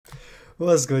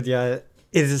Was good, yeah.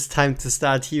 It is time to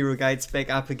start Hero Guides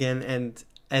back up again, and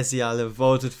as y'all have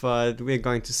voted for it, we're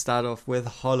going to start off with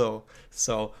Hollow.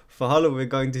 So, for Hollow, we're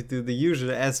going to do the usual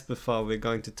as before. We're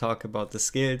going to talk about the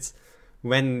skills,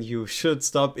 when you should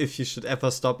stop, if you should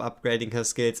ever stop upgrading her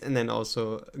skills, and then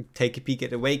also take a peek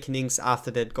at Awakenings.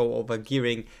 After that, go over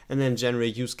gearing, and then general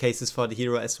use cases for the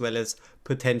hero, as well as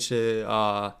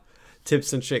potential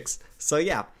tips and tricks. So,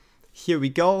 yeah, here we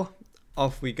go.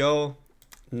 Off we go.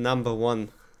 Number 1,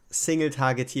 single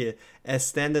target here. As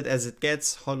standard as it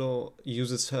gets, Hollow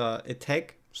uses her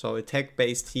attack, so attack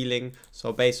based healing.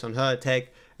 So based on her attack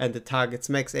and the target's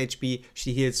max HP,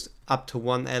 she heals up to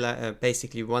one ally,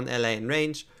 basically one ally in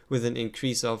range, with an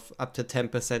increase of up to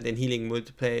 10% in healing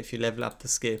multiplier if you level up the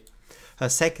skill. Her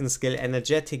second skill,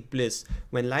 Energetic Bliss.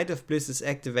 When Light of Bliss is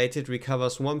activated,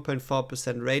 recovers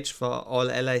 1.4% rage for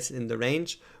all allies in the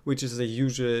range, which is the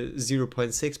usual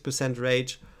 0.6%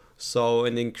 rage. So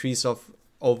an increase of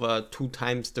over 2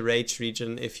 times the rage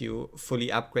region if you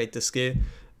fully upgrade the skill.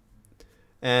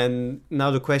 And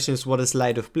now the question is, what is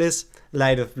Light of Bliss?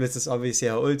 Light of Bliss is obviously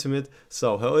her ultimate.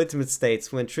 So her ultimate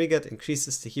states, when triggered,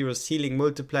 increases the hero's healing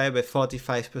multiplier by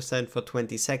 45% for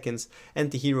 20 seconds,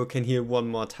 and the hero can heal one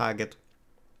more target.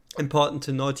 Important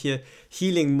to note here,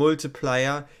 healing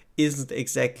multiplier isn't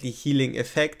exactly healing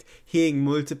effect. Healing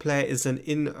multiplier is an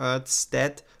inert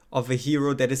stat of a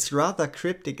hero that is rather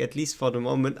cryptic, at least for the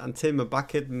moment, until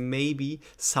Mabucket maybe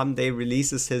someday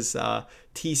releases his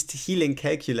teased healing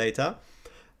calculator.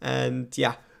 And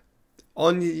yeah,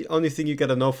 only thing you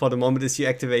gotta know for the moment is you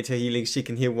activate her healing, she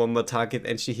can heal one more target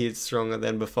and she heals stronger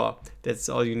than before. That's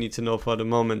all you need to know for the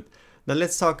moment. Now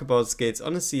let's talk about skills.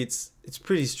 Honestly, it's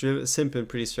pretty simple and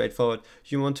pretty straightforward.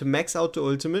 You want to max out the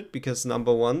ultimate because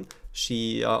number 1,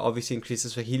 she obviously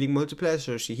increases her healing multiplier,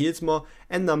 so she heals more.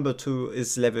 And number 2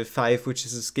 is level 5, which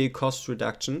is a skill cost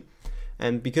reduction.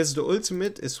 And because the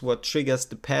ultimate is what triggers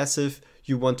the passive,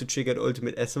 you want to trigger the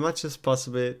ultimate as much as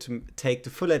possible to take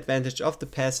the full advantage of the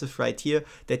passive right here,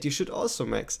 that you should also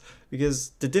max.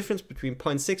 Because the difference between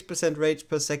 0.6% rage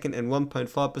per second and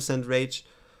 1.4% rage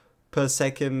per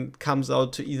second comes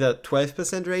out to either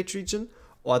 12% rage region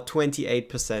or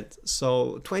 28%.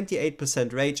 So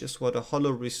 28% rage is what a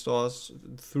Hollow restores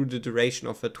through the duration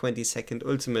of a 20-second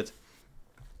ultimate.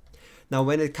 Now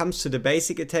when it comes to the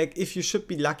basic attack, if you should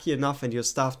be lucky enough and you're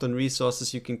staffed on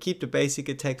resources, you can keep the basic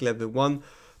attack level 1.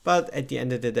 But at the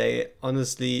end of the day,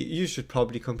 honestly, you should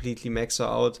probably completely max her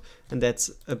out. And that's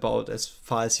about as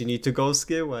far as you need to go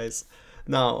skill wise.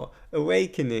 Now,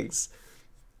 Awakenings.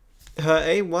 Her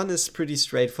A1 is pretty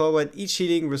straightforward. Each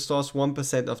healing restores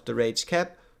 1% of the rage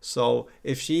cap. So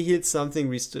if she heals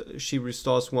something, she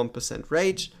restores 1%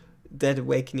 rage. That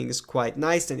Awakening is quite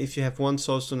nice. And if you have one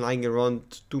soulstone lying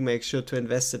around, do make sure to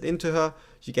invest it into her.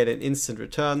 You get an instant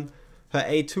return. Her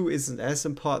A2 isn't as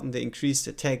important. The increased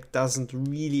attack doesn't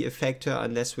really affect her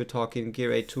unless we're talking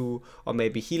Gear A2 or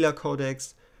maybe Healer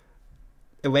Codex.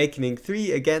 Awakening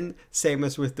 3, again, same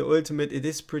as with the ultimate, it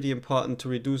is pretty important to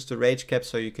reduce the rage cap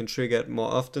so you can trigger it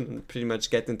more often and pretty much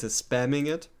get into spamming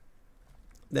it.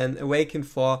 Then Awaken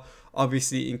 4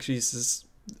 obviously increases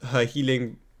her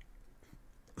healing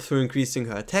through increasing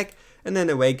her attack. And then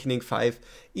Awakening 5,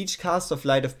 each cast of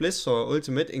Light of Bliss or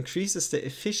ultimate increases the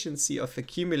efficiency of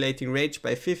accumulating rage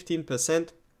by 15%,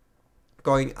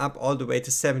 going up all the way to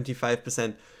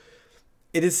 75%.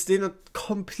 It is still not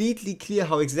completely clear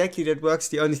how exactly that works.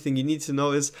 The only thing you need to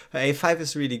know is her A5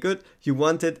 is really good, you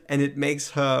want it, and it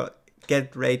makes her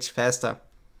get rage faster.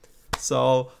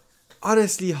 So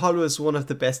honestly, Hollow is one of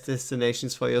the best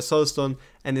destinations for your soulstone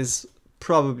and is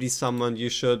probably someone you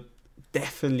should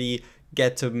definitely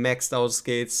get to maxed out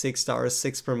skills, 6 stars,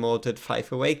 6 promoted,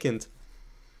 5 awakened.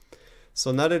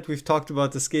 So now that we've talked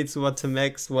about the skills, what to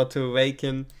max, what to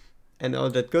awaken, and all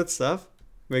that good stuff,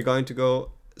 we're going to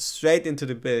go straight into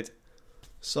the build.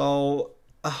 So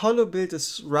a Hollow build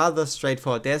is rather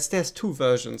straightforward. There's 2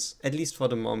 versions, at least for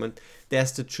the moment.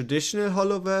 There's the traditional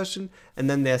Hollow version, and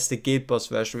then there's the Guild Boss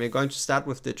version. We're going to start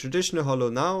with the traditional Hollow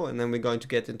now, and then we're going to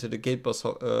get into the Guild Boss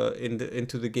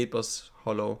into the Guild Boss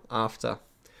Hollow after.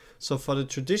 So for the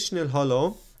traditional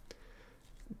Hollow,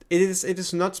 it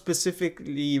is not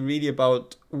specifically really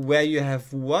about where you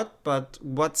have what, but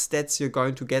what stats you're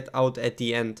going to get out at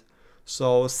the end.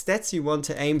 So stats you want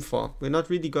to aim for. We're not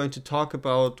really going to talk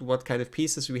about what kind of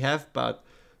pieces we have, but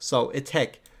so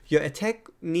attack. Your attack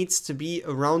needs to be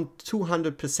around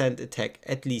 200% attack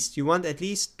at least. You want at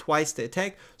least twice the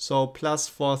attack, so plus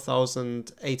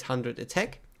 4800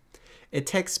 attack.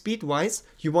 Attack speed wise,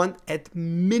 you want at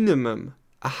minimum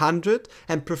 100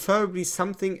 and preferably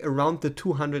something around the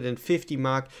 250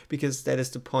 mark, because that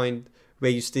is the point where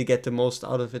you still get the most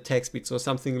out of attack speed. So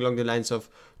something along the lines of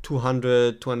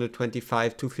 200,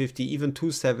 225, 250, even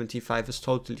 275 is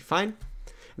totally fine.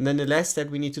 And then the last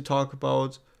that we need to talk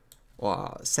about,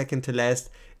 or second to last,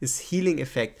 is healing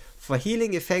effect. For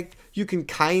healing effect, you can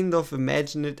kind of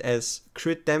imagine it as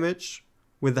crit damage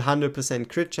with a 100%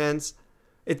 crit chance.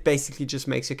 It basically just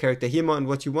makes your character heal more, and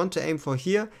what you want to aim for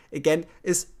here, again,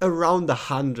 is around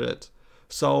 100.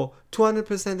 So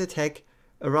 200% attack,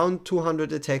 around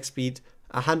 200 attack speed,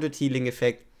 100 healing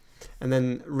effect, and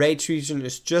then Rage Regen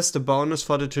is just a bonus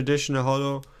for the traditional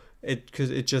Holo. It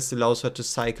just allows her to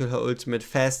cycle her ultimate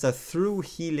faster through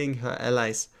healing her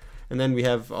allies. And then we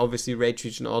have obviously Rage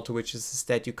Regen Auto, which is a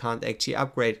stat you can't actually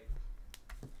upgrade.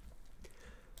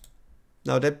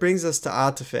 Now that brings us to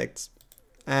artifacts.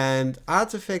 And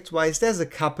artifact wise, there's a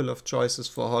couple of choices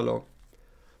for Holo.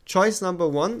 Choice number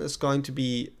one is going to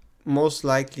be most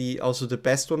likely also the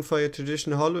best one for your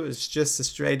traditional Holo. It's just a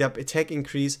straight up attack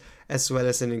increase as well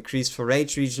as an increase for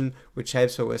Rage Regen, which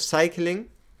helps her with cycling.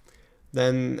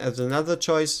 Then as another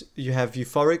choice, you have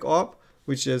Euphoric Orb,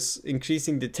 which is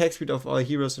increasing the attack speed of all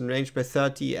heroes in range by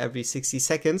 30 every 60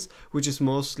 seconds, which is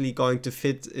mostly going to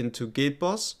fit into Guild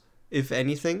Boss, if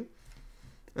anything.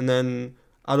 And then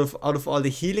out of all the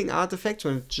healing artifacts,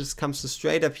 when it just comes to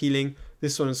straight up healing,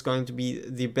 this one is going to be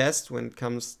the best when it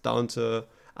comes down to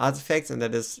artifacts, and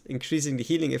that is increasing the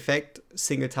healing effect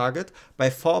single target by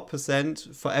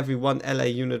 4% for every one ally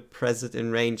unit present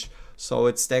in range. So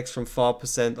it stacks from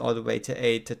 4% all the way to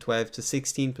 8 to 12 to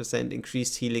 16%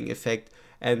 increased healing effect,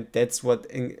 and that's what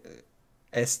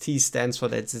ST stands for.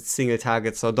 That's its single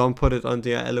target, so don't put it onto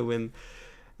your Elowin.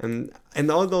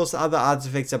 And all those other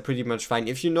artifacts are pretty much fine.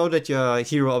 If you know that your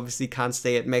hero obviously can't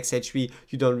stay at max HP,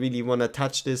 you don't really want to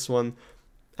touch this one.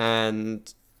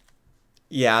 And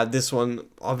yeah, this one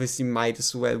obviously might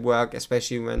as well work,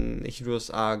 especially when heroes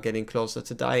are getting closer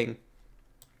to dying.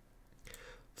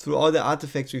 Through all the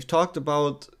artifacts we've talked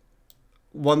about,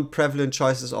 one prevalent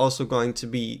choice is also going to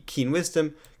be Keen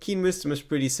Wisdom. Keen Wisdom is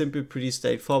pretty simple, pretty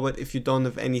straightforward. If you don't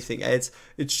have anything else,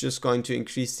 it's just going to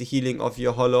increase the healing of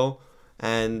your Holo.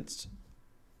 And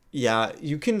yeah,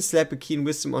 you can slap a Keen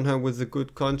Wisdom on her with a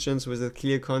good conscience, with a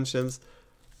clear conscience,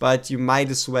 but you might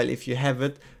as well, if you have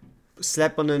it,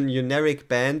 slap on a generic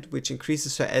band, which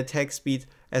increases her attack speed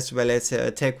as well as her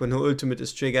attack when her ultimate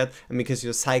is triggered. And because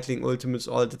you're cycling ultimates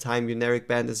all the time, generic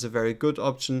band is a very good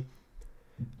option.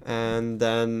 And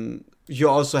then you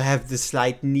also have the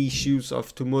slight niche use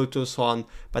of Tumultuous Horn,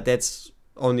 but that's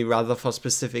only rather for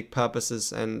specific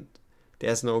purposes, and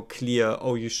there's no clear,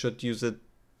 oh, you should use it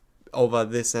over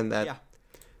this and that. Yeah.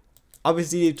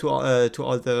 Obviously, to all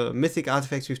the mythic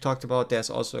artifacts we've talked about, there's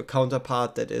also a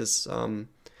counterpart that is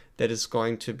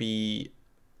going to be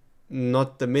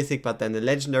not the mythic, but then the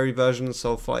legendary version.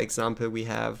 So, for example, we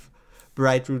have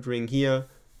Bright Root Ring here,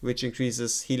 which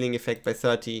increases healing effect by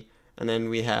 30. And then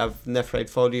we have Nephrite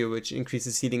Folio, which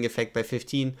increases healing effect by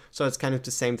 15. So it's kind of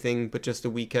the same thing, but just a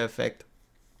weaker effect.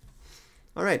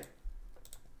 Alright.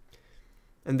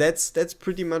 And that's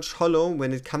pretty much Holo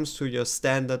when it comes to your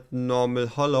standard normal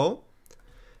Holo.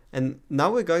 And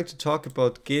now we're going to talk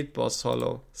about Guild Boss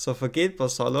Holo. So for Guild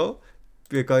Boss Holo,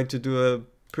 we're going to do a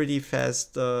pretty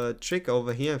fast trick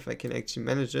over here, if I can actually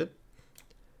manage it.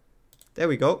 There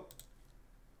we go.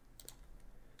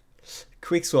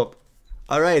 Quick swap.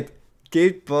 Alright,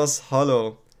 Guild Boss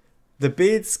Holo. The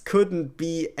builds couldn't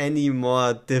be any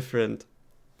more different.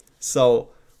 So,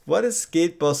 what is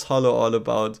Guild Boss Holo all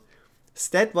about?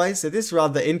 Stat-wise, it is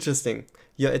rather interesting.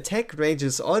 Your attack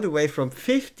ranges all the way from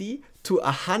 50 to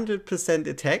 100%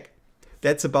 attack.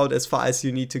 That's about as far as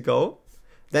you need to go.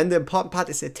 Then the important part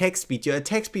is attack speed. Your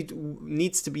attack speed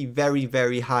needs to be very,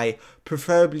 very high.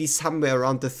 Preferably somewhere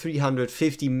around the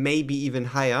 350, maybe even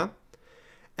higher.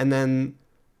 And then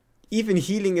even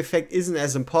healing effect isn't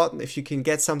as important. If you can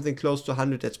get something close to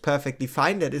 100, that's perfectly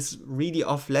fine. That is really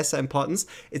of lesser importance.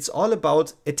 It's all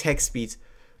about attack speed.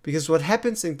 Because what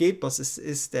happens in Guild Boss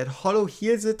is that Holo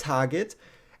heals a target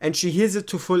and she heals it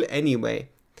to full anyway.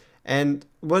 And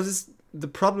what is the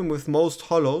problem with most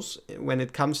Holos when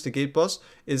it comes to Guild Boss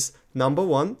is, number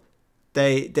one,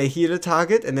 they heal a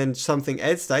target and then something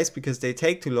else dies because they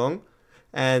take too long.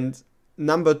 And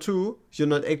number two, you're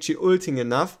not actually ulting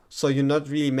enough, so you're not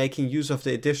really making use of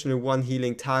the additional one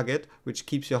healing target, which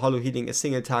keeps your Holo healing a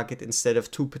single target instead of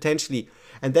two potentially.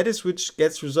 And that is which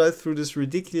gets resolved through this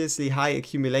ridiculously high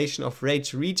accumulation of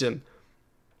Rage Regen.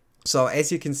 So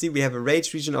as you can see, we have a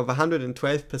Rage Regen of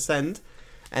 112%,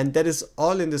 and that is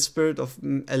all in the spirit of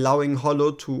allowing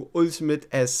Holo to ultimate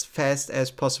as fast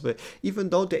as possible. Even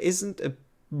though there isn't a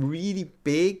really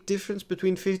big difference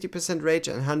between 50% rage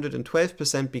and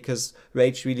 112% because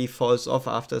rage really falls off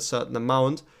after a certain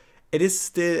amount. It is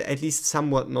still at least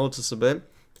somewhat noticeable.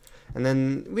 And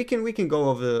then we can go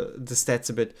over the stats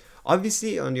a bit.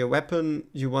 Obviously on your weapon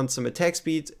you want some attack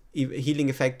speed, healing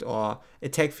effect, or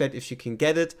attack flat if you can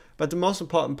get it, but the most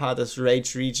important part is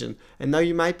rage regen. And now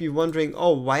you might be wondering,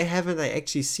 oh, why haven't I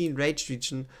actually seen rage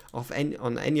regen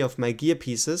on any of my gear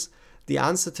pieces? The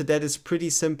answer to that is pretty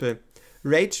simple.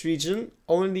 Rage regen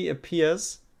only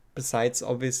appears, besides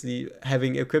obviously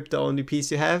having equipped the only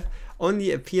piece you have,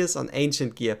 only appears on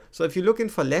ancient gear. So if you're looking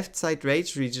for left side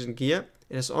rage regen gear,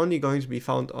 it is only going to be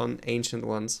found on ancient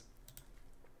ones.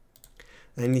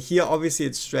 And here obviously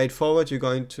it's straightforward. You're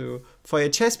going to, for your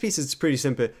chest piece it's pretty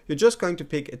simple. You're just going to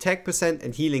pick attack percent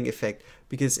and healing effect,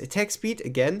 because attack speed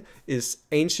again is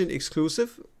ancient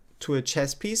exclusive to a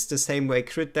chest piece, the same way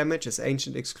crit damage is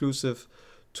ancient exclusive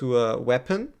to a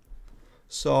weapon.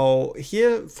 So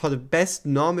here for the best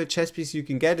normal chest piece you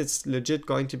can get, it's legit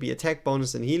going to be attack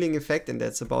bonus and healing effect, and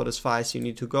that's about as far as you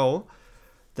need to go.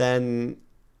 Then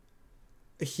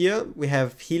here we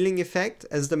have healing effect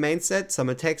as the main set, some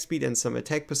attack speed and some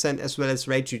attack percent, as well as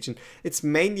rage regen. It's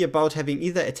mainly about having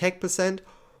either attack percent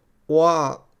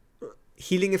or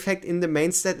healing effect in the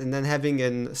main set, and then having a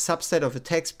subset of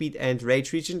attack speed and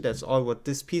rage regen. That's all what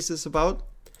this piece is about.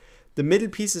 The middle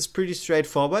piece is pretty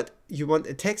straightforward. You want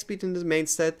attack speed in the main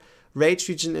set, rage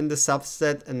regen in the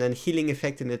subset, and then healing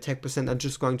effect and attack percent are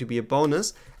just going to be a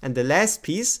bonus. And the last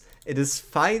piece, it is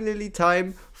finally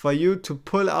time for you to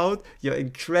pull out your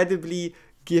incredibly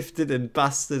gifted and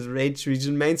busted rage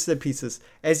regen main set pieces.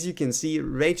 As you can see,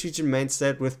 rage regen main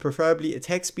set with preferably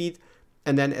attack speed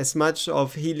and then as much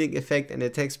of healing effect and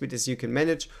attack speed as you can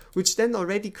manage, which then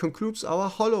already concludes our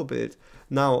holo build.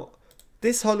 Now,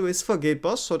 this holo is for Guild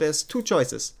Boss, so there's two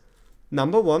choices.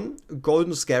 Number one,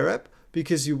 Golden Scarab,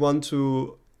 because you want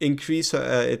to increase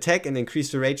her attack and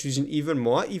increase the rage regen even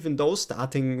more, even though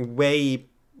starting way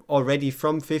already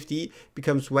from 50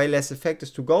 becomes way less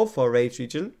effective to go for rage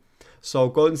regen. So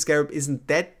Golden Scarab isn't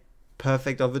that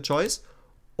perfect of a choice.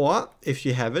 Or if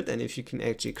you have it and if you can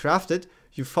actually craft it,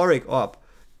 Euphoric Orb.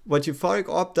 What Euphoric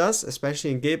Orb does,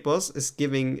 especially in Guild Boss, is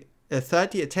giving a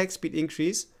 30 attack speed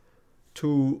increase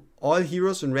to all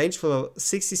heroes in range for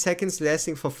 60 seconds,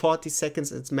 lasting for 40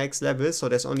 seconds at max level, so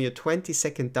there's only a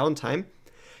 20-second downtime.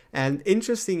 And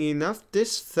interestingly enough,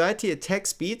 this 30 attack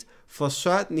speed for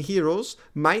certain heroes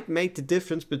might make the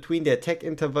difference between the attack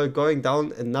interval going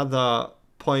down another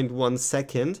 0.1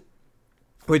 second,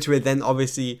 which will then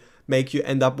obviously make you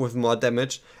end up with more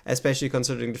damage, especially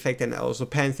considering the fact that also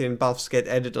Pantheon buffs get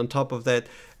added on top of that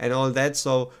and all that.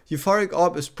 So Euphoric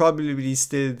Orb is probably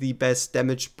still the best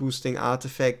damage boosting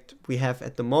artifact we have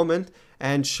at the moment,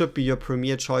 and should be your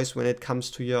premier choice when it comes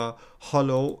to your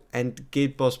holo and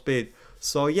Guild Boss build.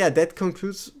 So yeah, that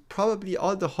concludes probably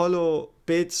all the holo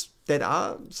builds that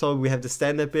are. So we have the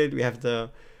standard build, we have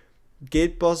the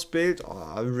Guild Boss build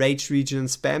or Rage Regen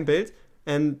spam build,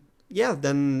 and yeah,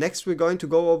 then next we're going to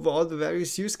go over all the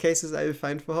various use cases I will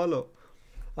find for holo.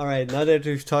 Alright, now that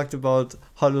we've talked about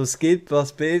holo's Guild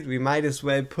Boss build, we might as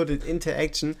well put it into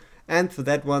action. And for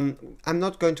that one, I'm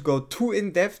not going to go too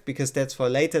in depth because that's for a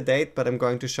later date, but I'm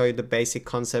going to show you the basic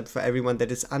concept for everyone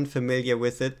that is unfamiliar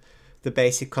with it. The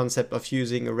basic concept of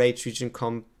using a Rage Regen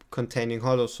comp containing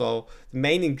holo. So the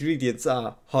main ingredients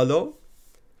are holo,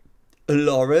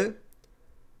 Laurel,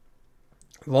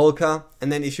 Volca,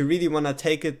 and then if you really want to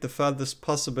take it the furthest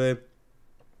possible,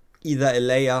 either a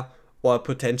Leia or a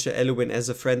potential Eluin as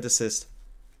a friend assist.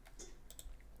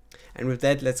 And with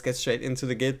that, let's get straight into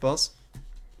the Guild Boss.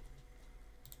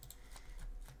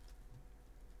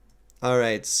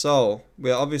 Alright, so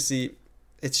we're obviously,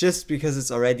 it's just because it's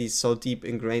already so deep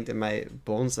ingrained in my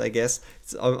bones, I guess.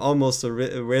 It's almost a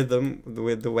rhythm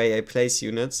with the way I place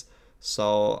units.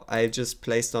 So I just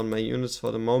placed on my units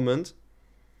for the moment.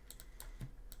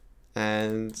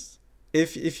 And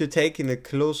if you're taking a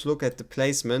close look at the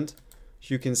placement,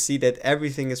 you can see that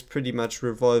everything is pretty much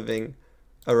revolving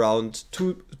around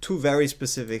two very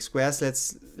specific squares.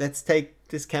 Let's take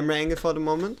this camera angle for the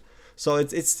moment. So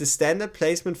it's the standard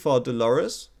placement for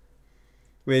Dolores,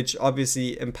 which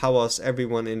obviously empowers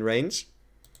everyone in range.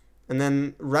 And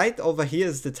then right over here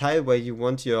is the tile where you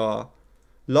want your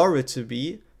Laurel to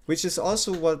be, which is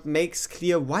also what makes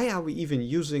clear why are we even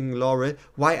using Laurel,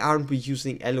 why aren't we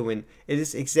using Eluin. It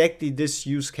is exactly this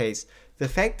use case. The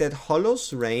fact that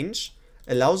holo's range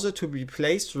allows her to be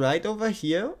placed right over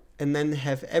here and then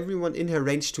have everyone in her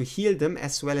range to heal them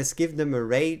as well as give them a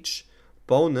rage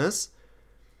bonus,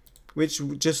 which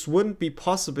just wouldn't be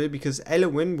possible because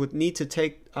Eluin would need to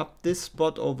take up this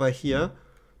spot over here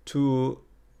to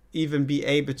even be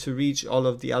able to reach all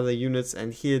of the other units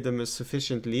and heal them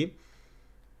sufficiently.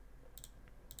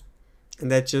 And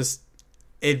that just,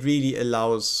 it really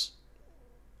allows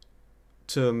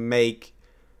to make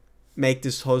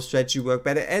this whole strategy work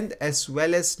better. And as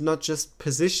well as not just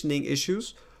positioning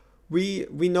issues, we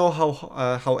know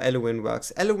how Eloin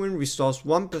works. Eloin restores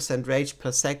 1% rage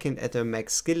per second at a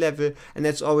max skill level, and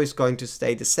that's always going to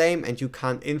stay the same, and you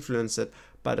can't influence it.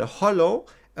 But a Hollow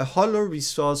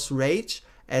restores rage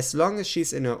as long as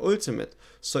she's in her ultimate.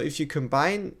 So if you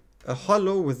combine a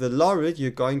Hollow with a Laurel,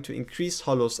 you're going to increase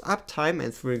Hollow's uptime,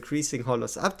 and through increasing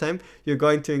Hollow's uptime, you're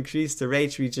going to increase the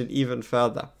rage regen even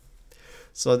further.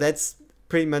 So that's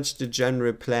pretty much the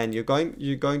general plan. You're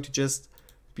going to just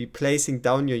be placing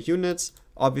down your units,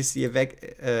 obviously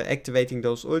activating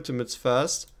those ultimates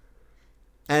first.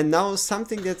 And now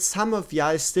something that some of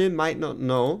y'all still might not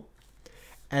know: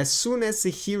 as soon as the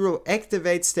hero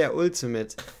activates their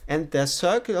ultimate and their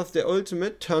circle of their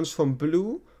ultimate turns from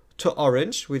blue to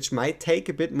orange, which might take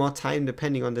a bit more time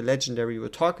depending on the legendary we're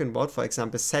talking about. For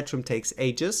example, Setrum takes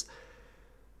ages.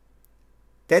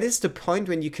 That is the point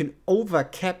when you can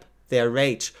overcap their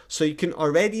rage. So you can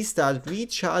already start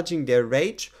recharging their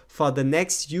rage for the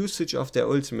next usage of their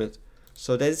ultimate.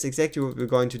 So that is exactly what we're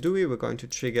going to do here. We're going to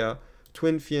trigger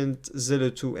Twin Fiend,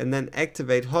 Zillitu, and then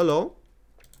activate Hollow.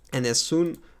 And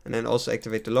then also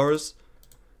activate Dolores.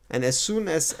 And as soon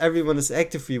as everyone is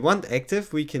active we want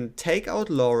active, we can take out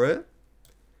Laurel.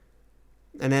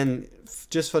 And then,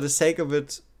 just for the sake of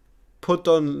it, put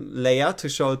on Leia to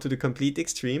show it to the complete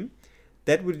extreme.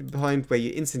 That would be the point where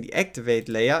you instantly activate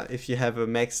Leia if you have a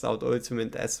maxed out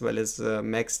ultimate as well as a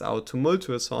maxed out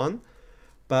Tumultuous Horn.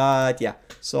 But yeah,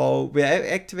 so we're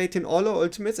activating all our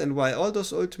ultimates, and while all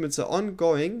those ultimates are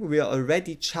ongoing, we are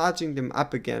already charging them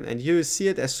up again. And you will see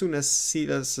it as soon as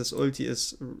Silas's ulti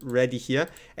is ready here.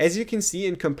 As you can see,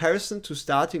 in comparison to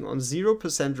starting on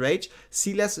 0% rage,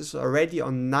 Silas is already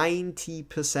on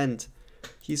 90%.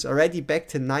 He's already back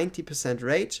to 90%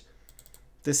 rage.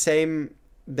 The same,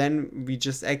 then we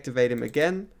just activate him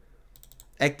again.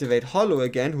 Activate Hollow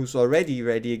again, who's already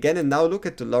ready again. And now look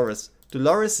at Dolores.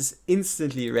 Dolores is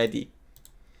instantly ready.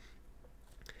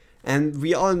 And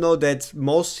we all know that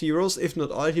most heroes, if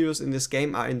not all heroes in this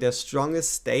game, are in their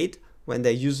strongest state when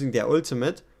they're using their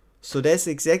ultimate. So that's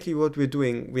exactly what we're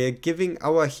doing. We're giving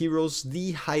our heroes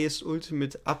the highest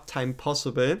ultimate uptime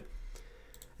possible.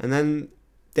 And then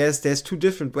there's two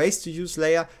different ways to use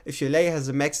Leia. If your Leia has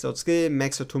a maxed out skill,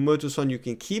 maxed out Tumultuous Horn, you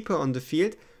can keep her on the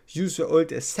field, use your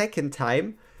ult a second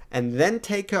time, and then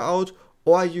take her out.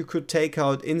 Or you could take her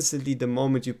out instantly the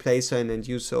moment you place her in and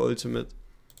use her ultimate.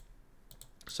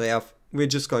 So yeah, we're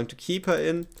just going to keep her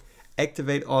in,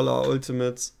 activate all our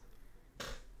ultimates.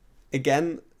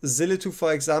 Again, Zillitu,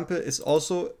 for example, is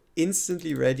also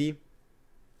instantly ready.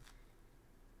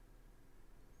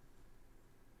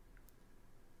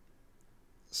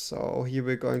 So here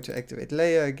we're going to activate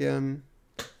Leia again.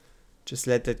 Just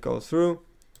let that go through.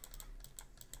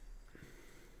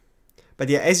 But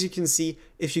yeah, as you can see,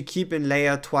 if you keep in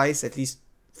Leia twice, at least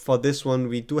for this one,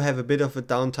 we do have a bit of a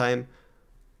downtime,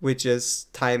 which is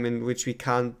time in which we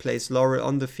can't place Laurel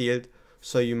on the field.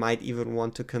 So you might even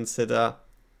want to consider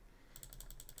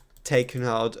taking her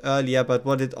out earlier. But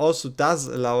what it also does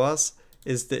allow us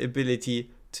is the ability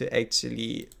to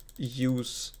actually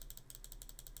use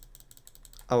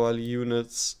our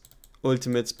units'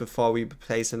 ultimates before we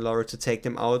place in Laurel to take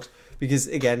them out. Because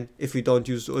again, if we don't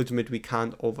use the ultimate, we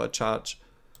can't overcharge.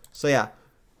 So yeah,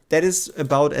 that is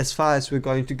about as far as we're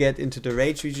going to get into the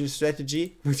rage regen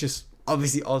strategy, which is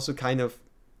obviously also kind of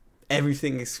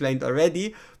everything explained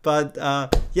already. But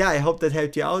yeah, I hope that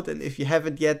helped you out. And if you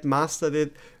haven't yet mastered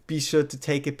it, be sure to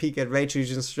take a peek at rage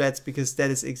regen strats, because that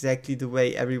is exactly the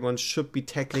way everyone should be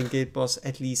tackling Guild Boss,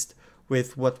 at least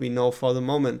with what we know for the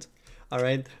moment.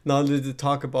 Alright, now let's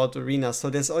talk about arena. So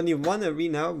there's only one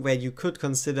arena where you could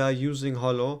consider using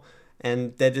Hollow,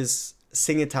 and that is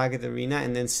single target arena.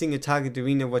 And then single target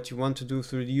arena, what you want to do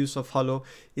through the use of Hollow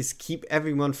is keep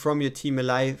everyone from your team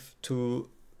alive, to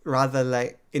rather,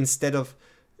 like, instead of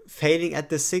failing at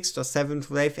the 6th or 7th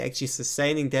wave, actually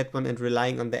sustaining that one and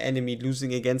relying on the enemy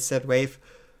losing against that wave,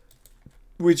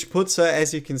 which puts her,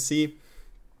 as you can see,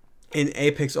 in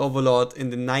Apex Overlord in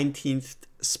the 19th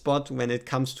spot when it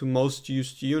comes to most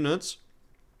used units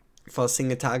for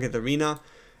single target arena.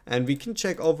 And we can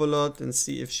check Overlord and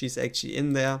see if she's actually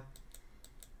in there.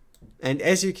 And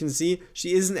as you can see,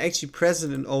 she isn't actually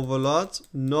present in Overlord,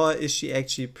 nor is she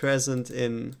actually present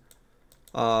in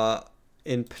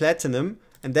Platinum.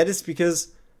 And that is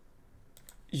because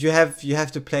you have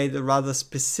to play it a rather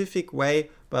specific way.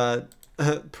 But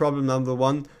problem number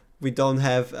one, we don't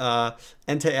have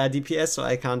anti-air DPS, so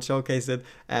I can't showcase it.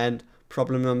 And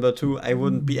problem number 2, I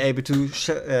wouldn't be able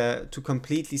to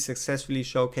completely successfully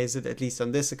showcase it, at least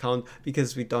on this account,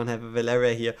 because we don't have a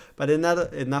Valeria here. But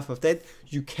enough of that.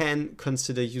 You can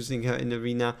consider using her in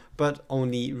arena, but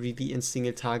only really in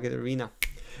single target arena.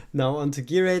 Now on to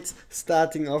gear rates,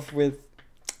 starting off with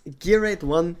gear rate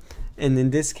 1, and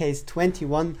in this case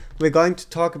 21. We're going to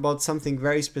talk about something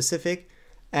very specific,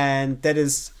 and that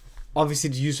is obviously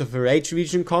the use of a rage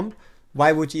region comp.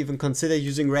 Why would you even consider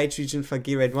using Rage Region for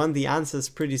Gear Rate 1? The answer is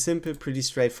pretty simple, pretty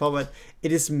straightforward.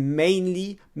 It is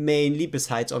mainly,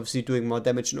 besides obviously doing more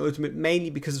damage in Ultimate, mainly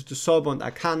because of the Soulbound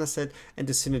Arcana set and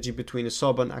the synergy between a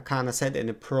Soulbound Arcana set and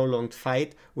a prolonged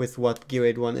fight with what Gear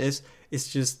Rate 1 is. It's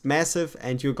just massive,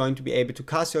 and you're going to be able to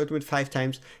cast your Ultimate 5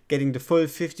 times, getting the full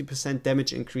 50%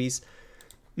 damage increase.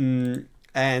 And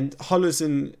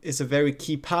Holocene is a very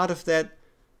key part of that,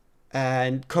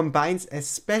 and combines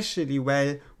especially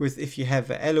well with if you have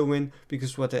an Eloin,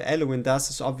 because what an Eloin does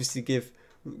is obviously give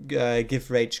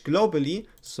rage globally.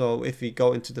 So if we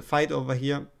go into the fight over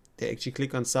here, they actually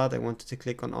click on start. I wanted to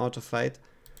click on auto fight,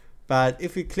 but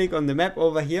if we click on the map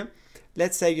over here,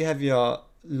 let's say you have your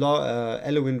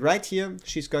Eloin right here.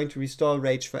 She's going to restore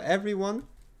rage for everyone,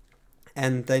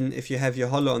 and then if you have your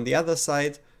Holo on the other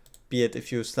side, be it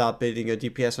if you start building your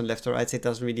DPS on left or right side, it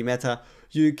doesn't really matter.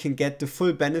 You can get the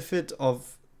full benefit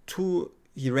of 2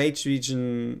 Rage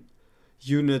Region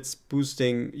units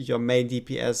boosting your main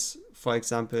DPS, for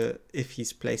example, if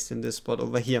he's placed in this spot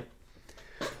over here.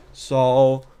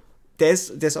 So there's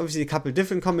obviously a couple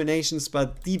different combinations,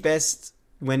 but the best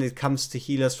when it comes to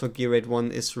healers for Gear Rate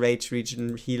 1 is Rage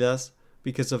Region healers,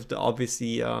 because of the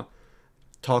obviously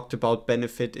talked about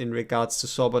benefit in regards to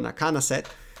Soulbound Arcana set.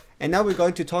 And now we're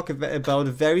going to talk about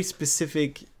a very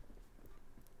specific,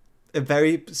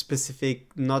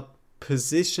 not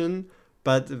position,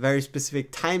 but a very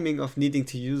specific timing of needing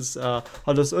to use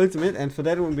Holo's ultimate. And for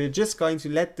that one, we're just going to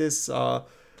let this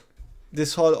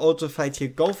this whole auto fight here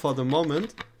go for the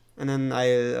moment, and then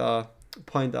I'll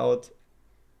point out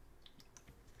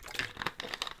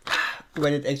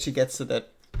when it actually gets to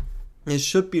that. It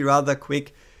should be rather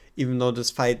quick, even though this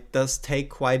fight does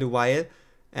take quite a while.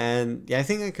 And yeah, I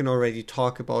think I can already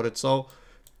talk about it. So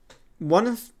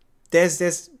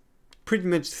there's pretty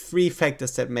much 3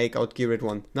 factors that make out Gear Rate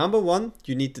 1. Number 1,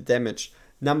 you need the damage.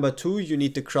 Number 2, you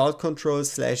need the crowd control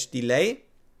 / delay.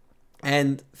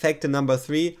 And factor number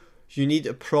 3, you need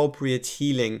appropriate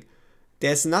healing.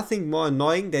 There's nothing more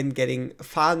annoying than getting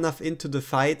far enough into the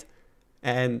fight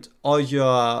and all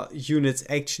your units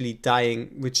actually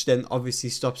dying, which then obviously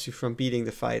stops you from beating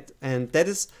the fight. And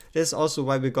that's also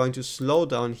why we're going to slow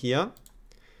down here.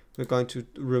 We're going to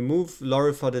remove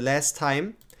Laurel for the last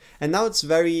time. And now it's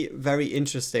very, very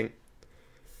interesting.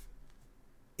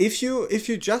 If you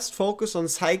just focus on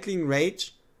cycling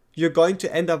rage, you're going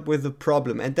to end up with a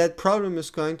problem. And that problem is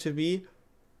going to be,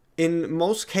 in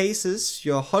most cases,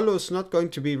 your Holo is not going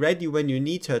to be ready when you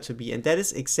need her to be. And that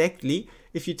is exactly,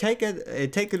 if you take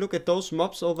a look at those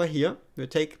mobs over here, we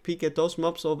take a peek at those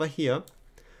mobs over here,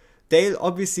 they'll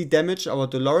obviously damage our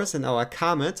Dolores and our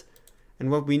Karmet. And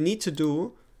what we need to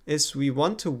do is we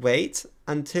want to wait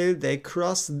until they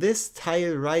cross this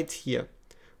tile right here.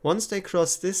 Once they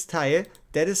cross this tile,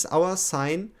 that is our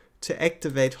sign to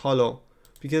activate Holo.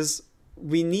 Because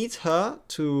we need her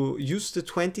to use the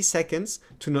 20 seconds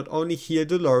to not only heal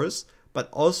Dolores, but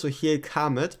also heal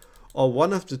Karmet, or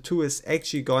one of the two is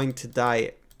actually going to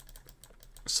die.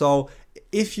 So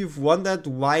if you've wondered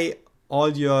why all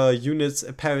your units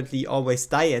apparently always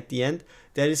die at the end,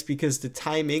 that is because the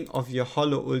timing of your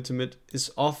Holo ultimate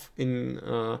is off in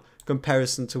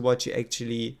comparison to what you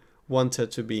actually want her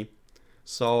to be.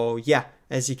 So yeah,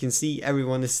 as you can see,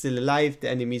 everyone is still alive, the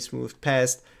enemies moved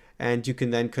past, and you can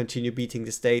then continue beating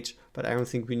the stage, but I don't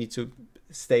think we need to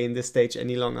stay in this stage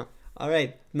any longer.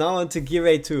 Alright, now on to Gear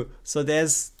Rate 2. So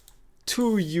there's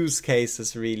 2 use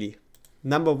cases really.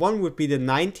 Number 1 would be the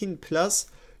 19+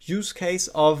 use case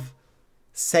of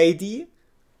Sadie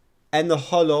and the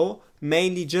Holo,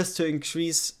 mainly just to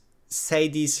increase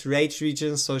Sadie's rage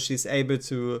region so she's able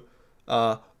to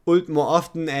ult more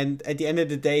often. And at the end of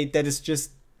the day, that is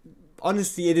just,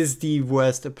 honestly, it is the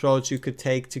worst approach you could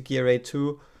take to Gear Rate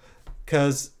 2,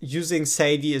 because using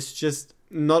Sadie is just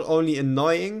not only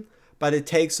annoying, but it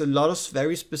takes a lot of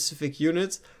very specific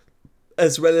units,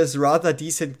 as well as rather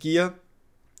decent gear,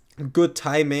 good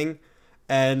timing,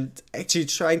 and actually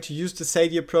trying to use the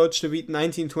Sadie approach to beat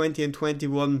 19, 20, and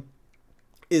 21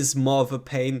 is more of a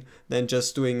pain than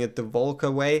just doing it the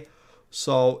Volker way.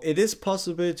 So it is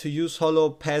possible to use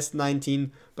Holo past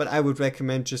 19, but I would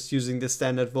recommend just using the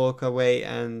standard Volker way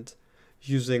and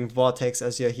using Vortex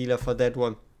as your healer for that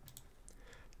one.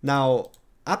 Now,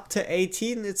 up to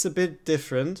 18 it's a bit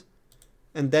different,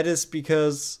 and that is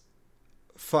because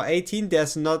for 18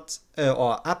 there's not,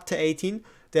 or up to 18,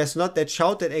 there's not that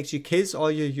shout that actually kills all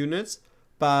your units,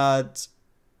 but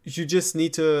you just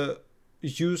need to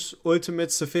use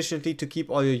ultimates sufficiently to keep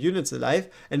all your units alive,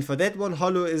 and for that one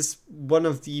Hollow is one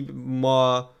of the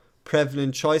more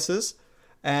prevalent choices.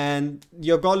 And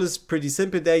your goal is pretty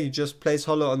simple there. You just place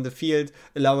Hollow on the field,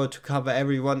 allow her to cover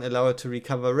everyone, allow her to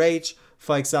recover rage.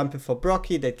 For example, for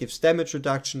Brocky that gives damage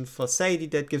reduction, for Sadie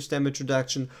that gives damage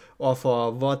reduction, or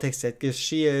for Vortex that gives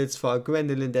shields, for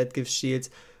Gwendolyn that gives shields,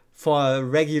 for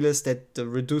Regulus that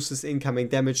reduces incoming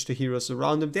damage to heroes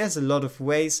around him. There's a lot of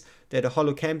ways that a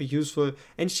Hollow can be useful,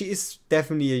 and she is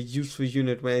definitely a useful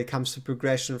unit when it comes to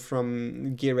progression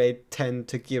from Gear 8 10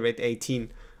 to Gear 8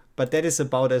 18. But that is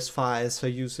about as far as her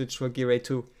usage for Gear 8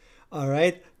 2.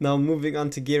 Alright, now moving on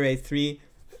to Gear 8 3.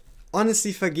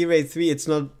 Honestly, for Gear 8 3 it's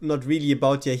not really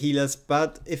about your healers,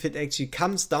 but if it actually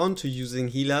comes down to using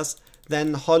healers,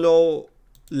 then Hollow,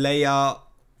 Leia,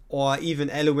 or even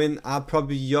Elowen are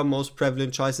probably your most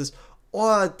prevalent choices,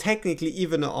 or technically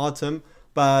even Autumn,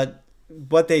 but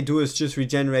what they do is just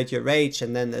regenerate your rage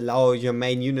and then allow your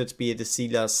main units, be it the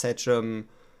Sealer, Satcham,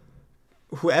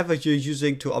 whoever you're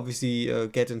using, to obviously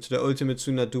get into the ultimate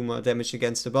sooner, do more damage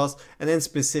against the boss, and then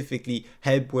specifically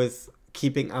help with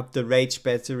keeping up the rage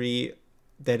battery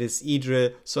that is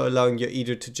Idril, so allowing your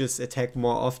Idril to just attack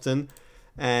more often.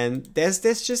 And there's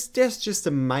just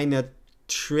a minor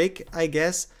trick, I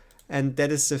guess, and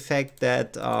that is the fact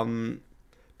that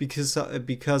because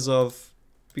of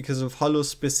Hollow's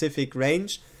specific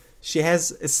range, she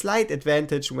has a slight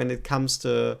advantage when it comes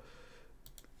to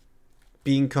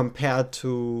being compared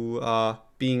to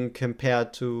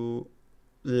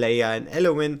Leia and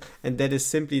Elowen, and that is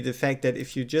simply the fact that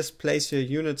if you just place your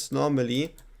units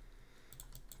normally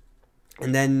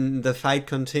and then the fight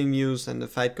continues and the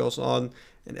fight goes on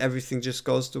and everything just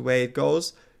goes the way it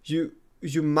goes, you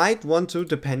might want to,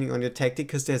 depending on your tactic,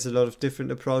 because there's a lot of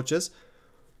different approaches,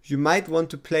 you might want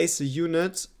to place the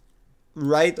units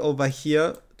right over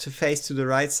here to face to the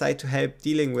right side to help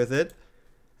dealing with it.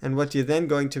 And what you're then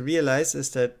going to realize is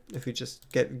that if we just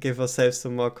give ourselves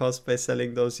some more cost by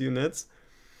selling those units,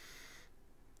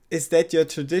 is that your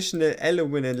traditional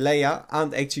Elowen and Leia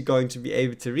aren't actually going to be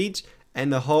able to reach,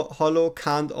 and the Hollow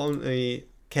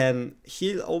can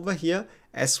heal over here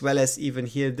as well as even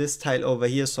heal this tile over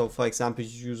here. So for example,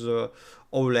 you use a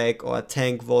Oleg or a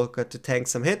Tank Volker to tank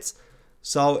some hits.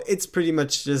 So it's pretty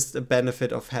much just a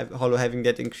benefit of Hollow having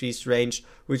that increased range,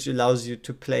 which allows you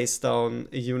to place down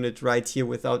a unit right here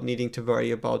without needing to worry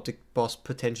about the boss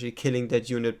potentially killing that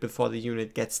unit before the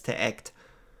unit gets to act.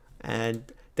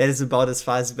 And that is about as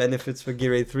far as benefits for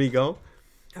Gear 8 3 go.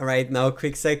 Alright, now a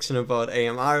quick section about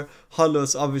AMR. Hollow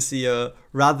is obviously a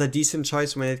rather decent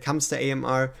choice when it comes to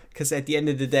AMR, because at the end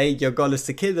of the day your goal is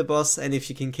to kill the boss, and if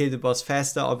you can kill the boss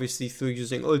faster, obviously through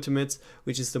using ultimates,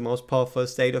 which is the most powerful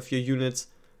state of your units,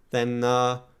 then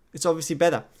it's obviously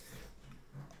better.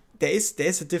 There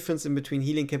is a difference in between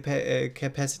healing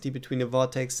capacity between a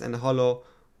Vortex and a Hollow,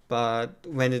 but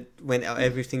when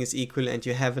everything is equal and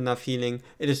you have enough healing,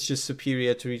 it is just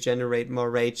superior to regenerate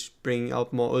more rage, bringing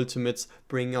out more ultimates,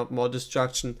 bringing out more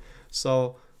destruction.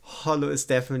 So Hollow is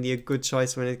definitely a good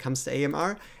choice when it comes to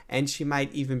AMR, and she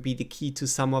might even be the key to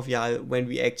some of y'all when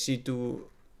we actually do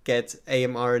get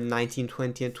AMR 19,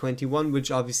 20 and 21,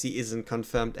 which obviously isn't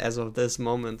confirmed as of this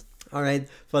moment. Alright,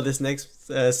 for this next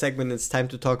segment it's time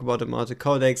to talk about the Immortal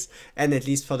Codex, and at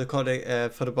least for the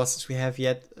Codex, for the bosses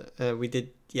we did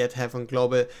yet have on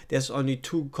global, there's only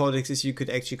 2 codexes you could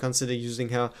actually consider using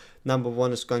her. Number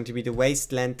 1 is going to be the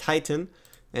Wasteland Titan,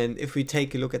 and if we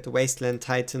take a look at the Wasteland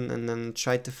Titan and then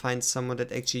try to find someone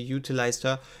that actually utilized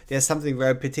her, there's something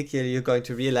very particular you're going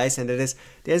to realize, and that is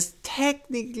there's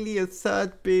technically a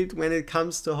third build when it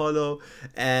comes to Hollow,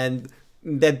 and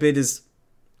that build is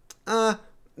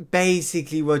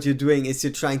basically what you're doing is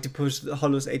you're trying to push the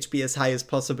Hollow's HP as high as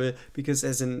possible, because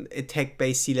as an attack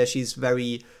based healer she's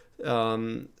very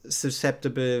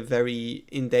susceptible, very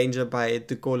in danger by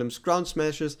the Golem's ground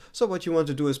smashes. So what you want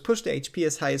to do is push the HP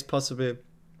as high as possible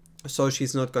so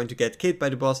she's not going to get killed by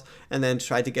the boss, and then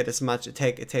try to get as much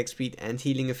attack speed and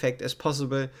healing effect as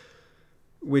possible,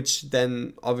 which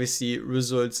then obviously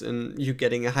results in you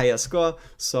getting a higher score.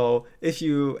 So if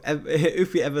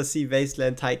we ever see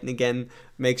Wasteland Titan again,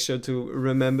 make sure to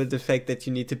remember the fact that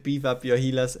you need to beef up your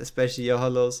healers, especially your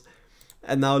Hollows.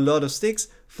 And now Lord of Sticks.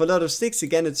 For Lord of Sticks,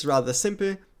 again, it's rather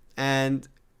simple, and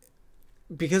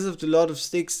because of the Lord of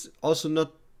Sticks also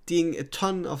not dealing a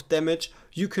ton of damage.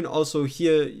 You can also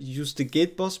here use the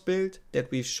Guild Boss build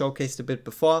that we've showcased a bit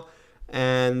before,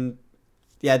 and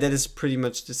yeah, that is pretty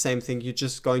much the same thing. You're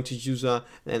just going to use her,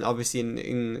 and obviously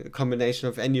in combination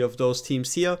of any of those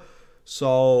teams here.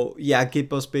 So yeah, Guild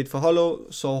Boss build for Hollow.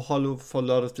 So Hollow for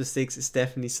Lord of the Six is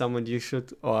definitely someone you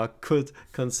should or could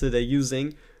consider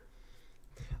using.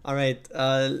 Alright,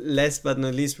 last but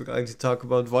not least, we're going to talk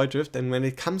about Void Rift. And when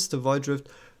it comes to Void Rift,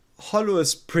 Hollow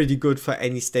is pretty good for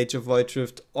any stage of Void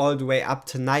Rift, all the way up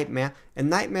to Nightmare. And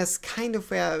Nightmare is kind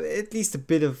of where at least a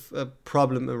bit of a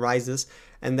problem arises.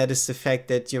 And that is the fact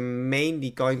that you're mainly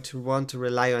going to want to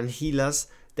rely on healers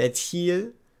that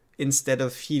heal instead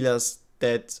of healers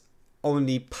that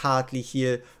only partly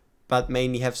heal but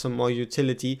mainly have some more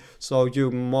utility. So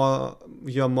you're more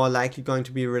likely going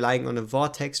to be relying on a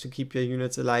Vortex to keep your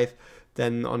units alive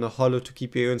than on a Hollow to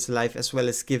keep your units alive, as well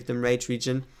as give them rage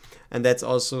regen. And that's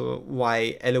also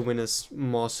why Elowin is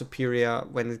more superior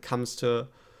when it comes to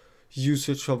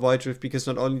usage for Void Rift, because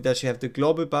not only does she have the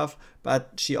global buff,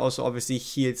 but she also obviously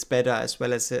heals better, as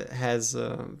well as has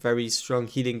a very strong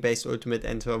healing based ultimate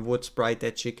and her Wood Sprite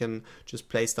that she can just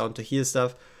place down to heal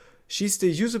stuff. She's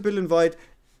still usable in Void.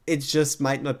 It just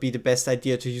might not be the best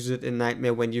idea to use it in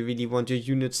Nightmare when you really want your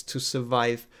units to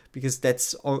survive, because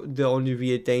that's the only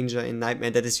real danger in Nightmare,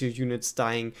 that is your units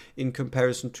dying in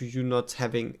comparison to you not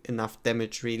having enough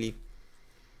damage really.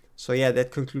 So yeah, that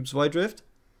concludes Void Rift.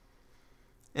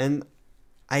 And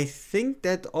I think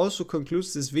that also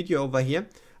concludes this video over here.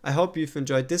 I hope you've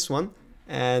enjoyed this one,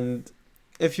 and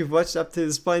if you've watched up to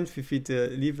this point, feel free to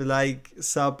leave a like,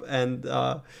 sub, and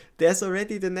there's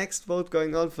already the next vote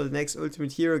going on for the next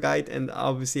Ultimate Hero Guide, and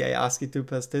obviously I ask you to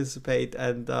participate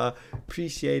and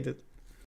appreciate it.